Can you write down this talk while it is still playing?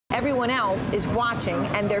everyone else is watching,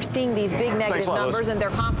 and they're seeing these big negative numbers, and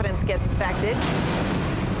their confidence gets affected.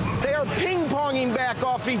 They are ping-ponging back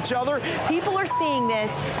off each other. People are seeing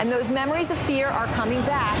this, and those memories of fear are coming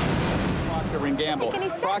back. And gamble.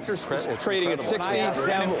 Procter's trading at 60.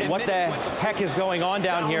 Down, what the heck is going on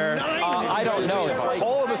down here? I don't know.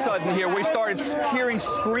 All of a sudden here, we started hearing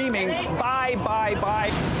screaming, buy, buy,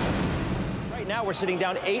 buy. Right now, we're sitting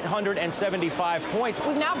down 875 points.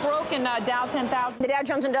 We've now broken Dow 10,000. The Dow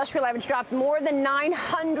Jones Industrial Average dropped more than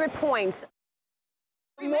 900 points.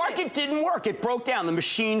 The market didn't work. It broke down. The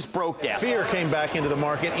machines broke down. Fear came back into the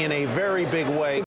market in a very big way.